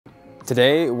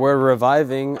Today we're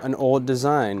reviving an old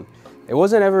design. It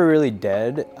wasn't ever really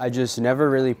dead, I just never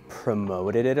really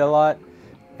promoted it a lot.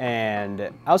 And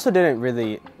I also didn't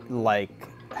really like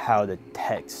how the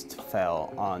text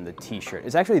fell on the t-shirt.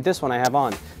 It's actually this one I have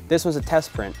on. This was a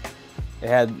test print. It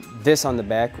had this on the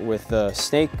back with the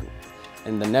snake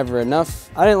and the never enough.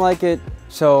 I didn't like it,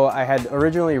 so I had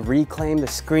originally reclaimed the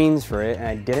screens for it and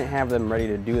I didn't have them ready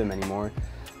to do them anymore.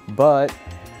 But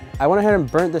I went ahead and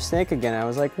burnt the snake again. I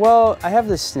was like, well, I have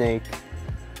this snake.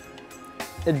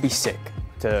 It'd be sick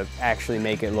to actually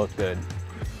make it look good.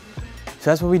 So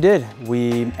that's what we did.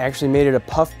 We actually made it a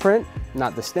puff print.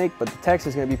 Not the snake, but the text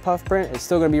is gonna be puff print. It's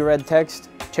still gonna be red text.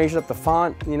 Changed up the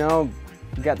font, you know,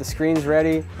 got the screens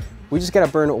ready. We just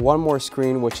gotta burn one more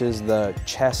screen, which is the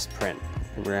chest print.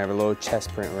 And we're gonna have a little chest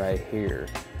print right here.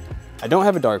 I don't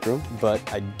have a darkroom, but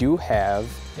I do have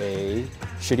a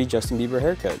shitty Justin Bieber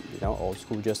haircut. You know, old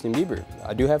school Justin Bieber.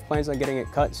 I do have plans on getting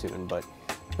it cut soon, but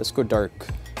let's go dark.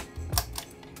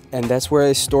 And that's where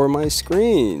I store my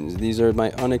screens. These are my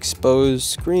unexposed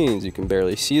screens. You can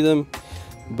barely see them,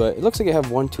 but it looks like I have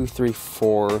 1, 2, 3,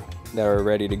 4 that are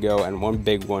ready to go and one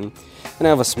big one. And I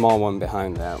have a small one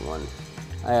behind that one.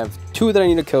 I have 2 that I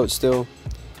need to coat still,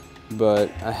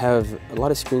 but I have a lot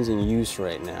of screens in use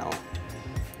right now.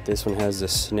 This one has the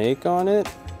snake on it.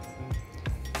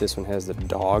 This one has the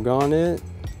dog on it.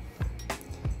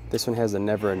 This one has the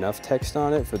never enough text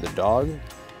on it for the dog.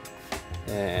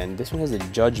 And this one has the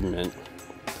judgment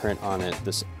print on it.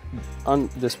 This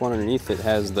one underneath it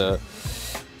has the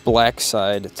black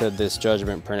side to this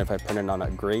judgment print if I print it on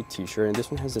a gray t-shirt. And this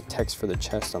one has the text for the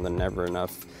chest on the never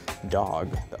enough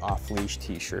dog, the off-leash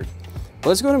t-shirt. But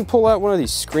let's go ahead and pull out one of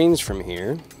these screens from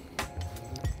here.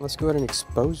 Let's go ahead and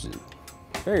expose it.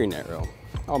 Very narrow.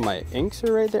 All my inks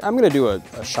are right there. I'm gonna do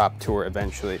a shop tour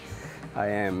eventually. I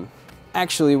am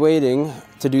actually waiting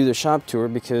to do the shop tour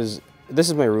because this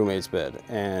is my roommate's bed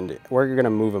and we're gonna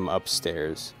move him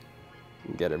upstairs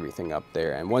and get everything up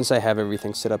there. And once I have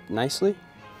everything set up nicely,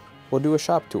 we'll do a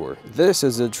shop tour. This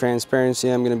is the transparency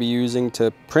I'm gonna be using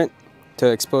to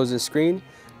expose the screen.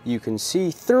 You can see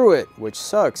through it, which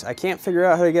sucks. I can't figure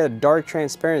out how to get a dark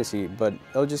transparency, but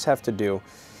it'll just have to do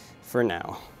for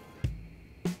now.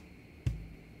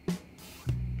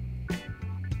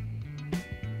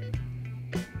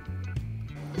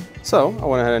 So I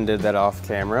went ahead and did that off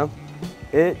camera.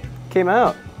 It came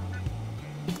out.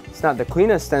 It's not the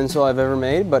cleanest stencil I've ever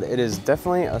made, but it is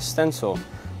definitely a stencil.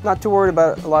 Not too worried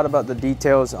about a lot about the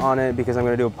details on it because I'm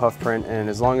gonna do a puff print, and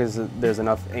as long as there's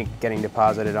enough ink getting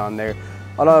deposited on there,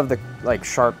 a lot of the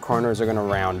sharp corners are gonna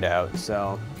round out,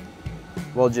 so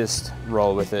we'll just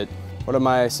roll with it. One of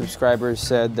my subscribers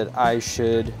said that I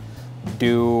should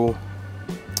do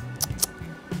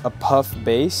a puff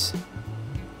base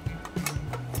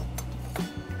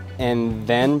and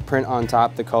then print on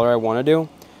top the color I want to do,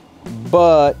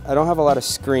 but I don't have a lot of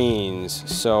screens,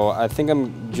 so I think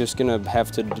I'm just gonna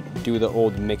have to do the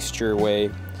old mixture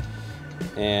way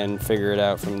and figure it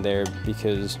out from there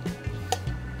because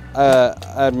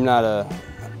I'm not a,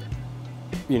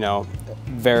 you know,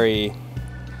 I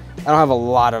don't have a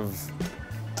lot of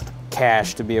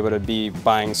cash to be able to be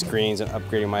buying screens and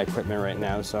upgrading my equipment right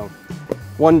now, so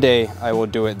one day I will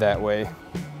do it that way.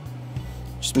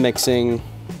 Just mixing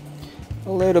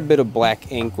a little bit of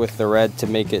black ink with the red to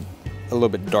make it a little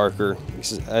bit darker.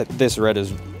 This red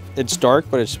it's dark,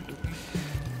 but it's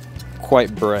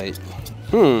quite bright.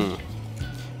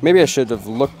 Maybe I should have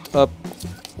looked up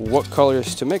what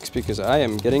colors to mix because I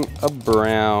am getting a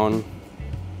brown.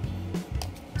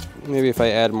 Maybe if I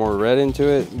add more red into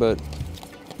it, but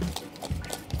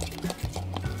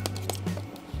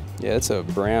yeah, it's a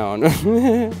brown.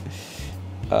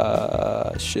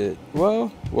 Shit.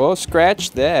 Well,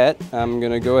 scratch that. I'm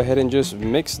gonna go ahead and just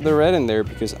mix the red in there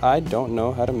because I don't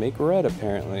know how to make red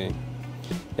apparently.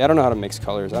 Yeah, I don't know how to mix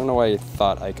colors. I don't know why I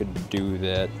thought I could do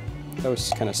that. That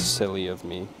was kind of silly of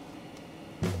me.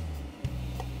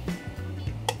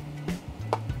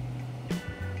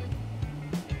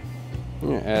 I'm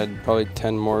gonna add probably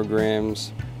 10 more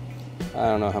grams. I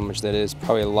don't know how much that is.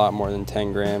 Probably a lot more than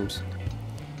 10 grams.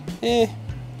 A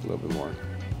little bit more.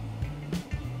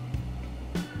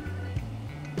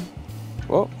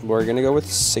 Well, we're gonna go with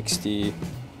 60.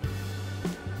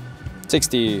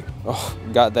 60. Oh,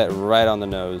 got that right on the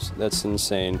nose. That's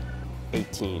insane.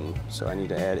 18. So I need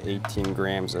to add 18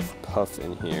 grams of puff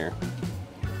in here.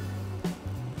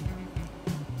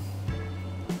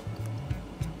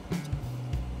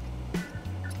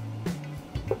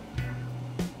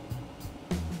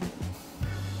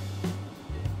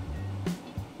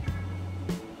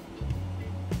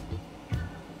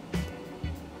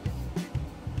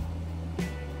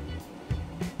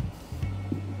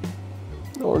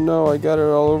 Oh no, I got it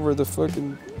all over the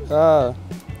fucking,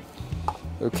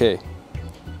 Okay,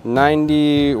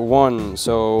 91,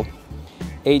 so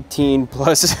 18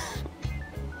 plus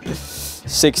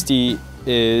 60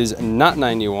 is not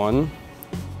 91.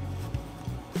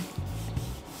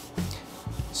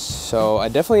 So I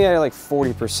definitely added like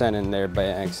 40% in there by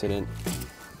accident.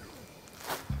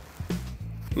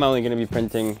 I'm only gonna be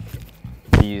printing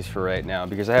these for right now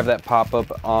because I have that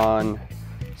pop-up on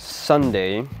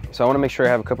Sunday. So I wanna make sure I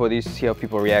have a couple of these to see how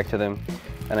people react to them.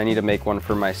 And I need to make one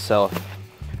for myself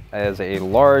as a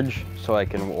large so I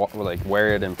can like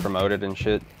wear it and promote it and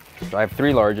shit. So I have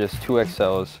 3 larges, 2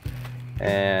 XLs,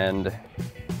 and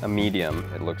a medium,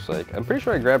 it looks like. I'm pretty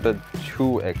sure I grabbed a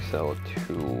 2XL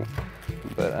too,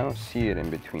 but I don't see it in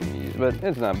between these, but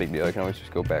it's not a big deal. I can always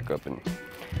just go back up and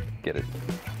get it.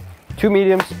 2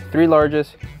 mediums, 3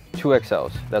 larges, 2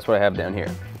 XLs. That's what I have down here.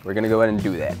 We're gonna go ahead and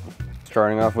do that.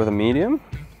 Starting off with a medium,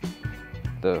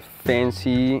 the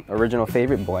fancy original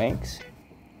favorite blanks.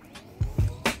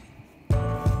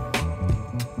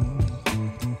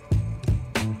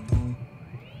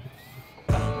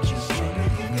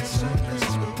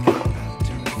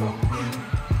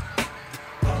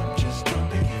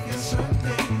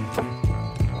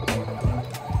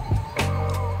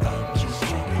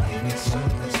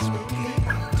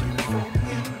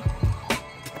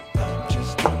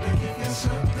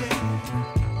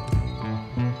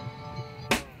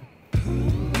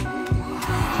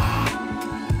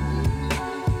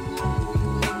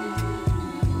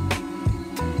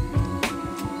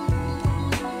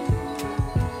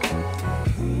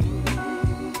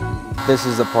 This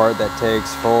is the part that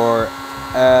takes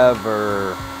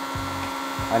forever.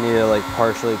 I need to like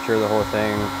partially cure the whole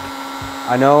thing.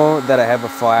 I know that I have a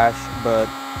flash, but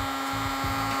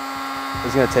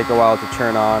it's gonna take a while to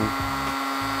turn on.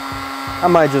 I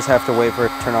might just have to wait for it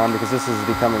to turn on because this is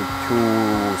becoming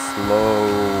too slow.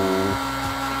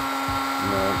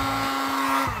 No.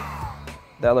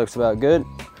 That looks about good.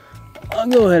 I'll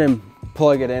go ahead and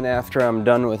plug it in after I'm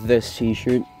done with this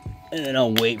t-shirt, and then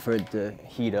I'll wait for it to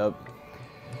heat up.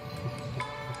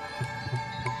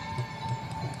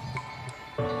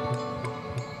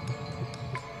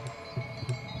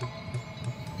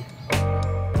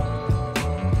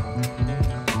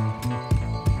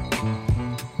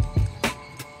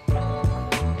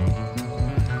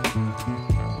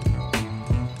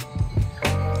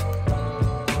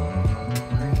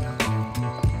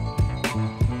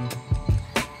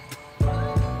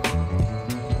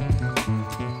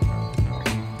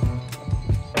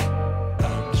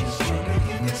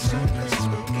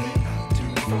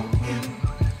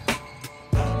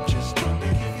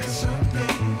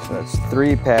 That's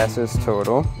 3 passes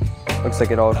total. Looks like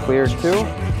it all cleared too.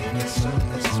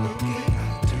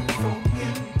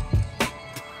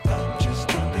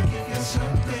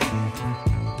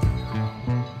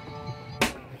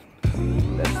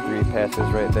 That's 3 passes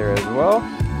right there as well.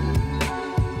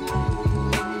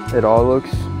 It all looks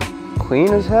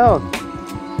clean as hell.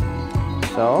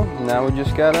 So now we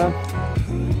just gotta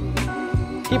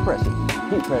keep pressing,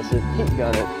 keep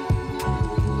gun it.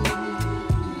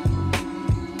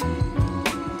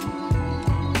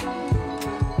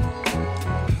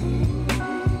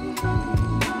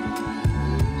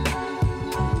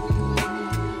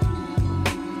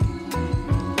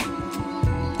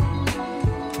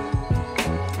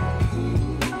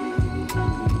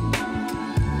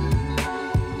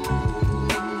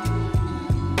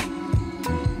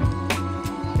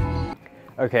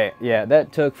 Okay, yeah,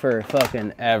 that took for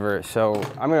fucking ever. So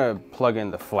I'm gonna plug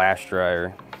in the flash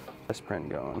dryer. Let's print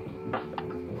going.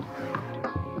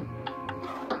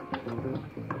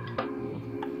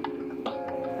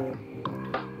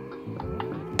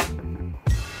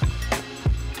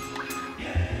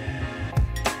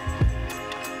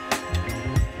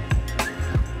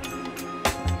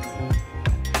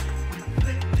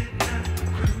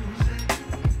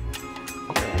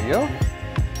 There we go.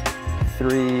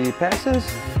 3 passes.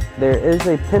 There is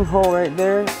a pinhole right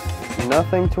there.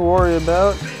 Nothing to worry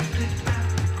about.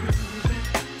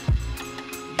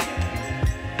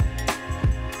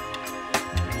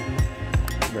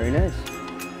 Very nice.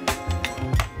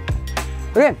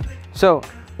 Okay, so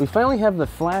we finally have the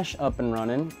flash up and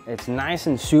running. It's nice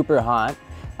and super hot.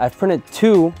 I've printed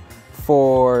 2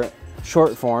 for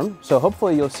short form, so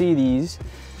hopefully you'll see these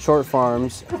short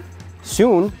forms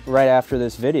soon, right after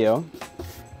this video.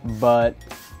 But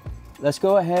let's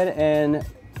go ahead and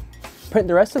print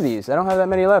the rest of these. I don't have that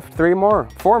many left. 3 more,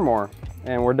 4 more,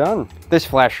 and we're done. This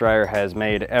flash dryer has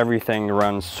made everything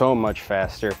run so much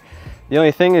faster. The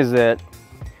only thing is that,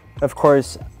 of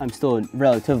course, I'm still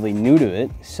relatively new to it,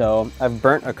 so I've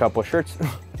burnt a couple shirts.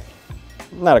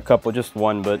 not a couple, just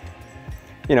one, but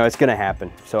you know, it's gonna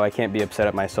happen. So I can't be upset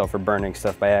at myself for burning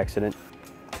stuff by accident.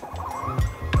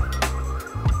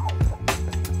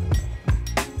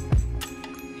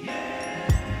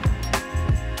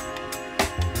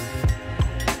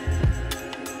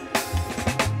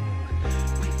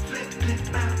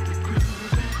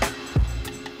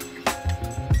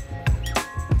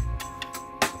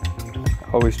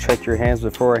 Always check your hands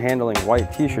before handling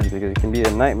white t-shirts because it can be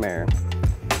a nightmare.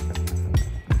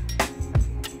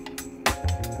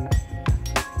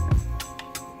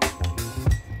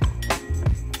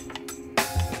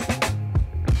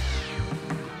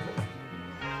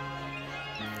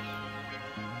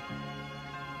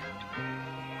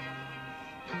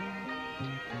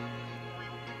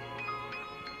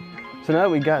 So now that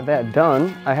we got that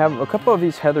done, I have a couple of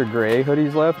these heather gray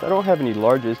hoodies left. I don't have any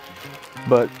larges,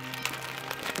 but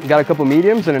got a couple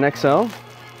mediums and an XL.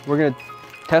 We're gonna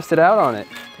test it out on it,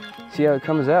 see how it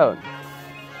comes out.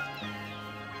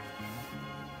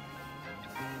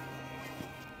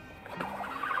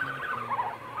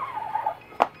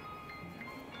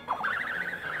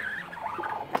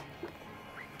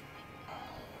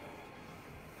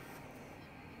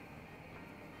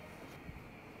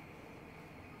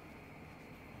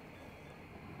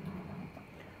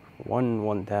 One,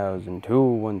 1,000, 2,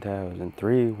 1,000,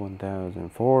 3, 1,000,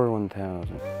 4,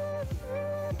 1,000.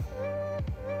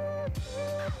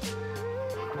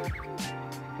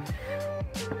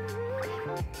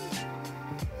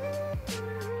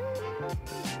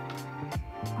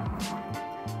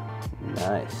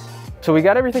 Nice. So we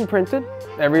got everything printed.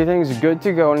 Everything's good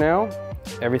to go now.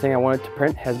 Everything I wanted to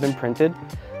print has been printed.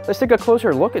 Let's take a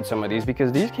closer look at some of these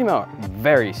because these came out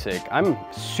very sick. I'm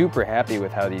super happy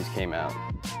with how these came out.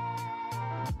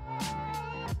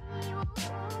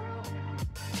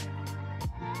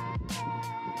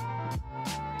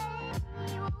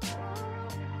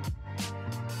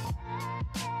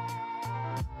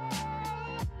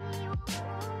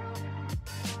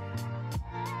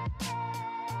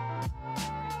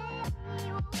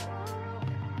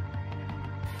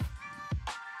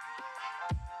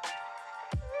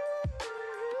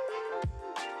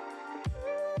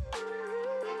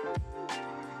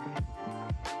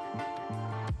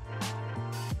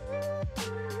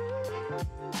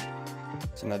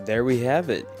 So now there we have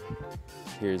it.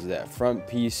 Here's that front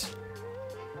piece.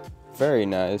 Very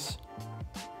nice.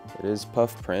 It is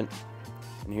puff print.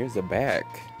 And here's the back.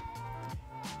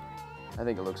 I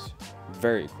think it looks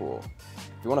very cool.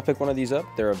 If you want to pick one of these up,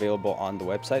 they're available on the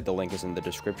website. The link is in the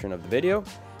description of the video.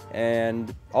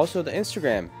 And also the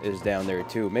Instagram is down there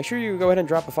too. Make sure you go ahead and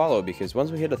drop a follow because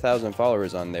once we hit 1,000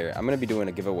 followers on there, I'm going to be doing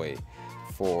a giveaway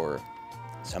for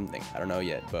something. I don't know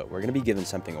yet, but we're going to be giving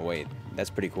something away. That's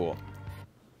pretty cool.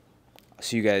 I'll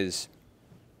see you guys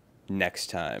next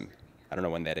time. I don't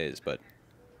know when that is, but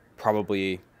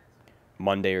probably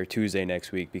Monday or Tuesday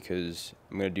next week because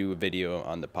I'm going to do a video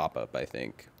on the pop-up, I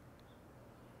think.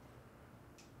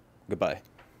 Goodbye.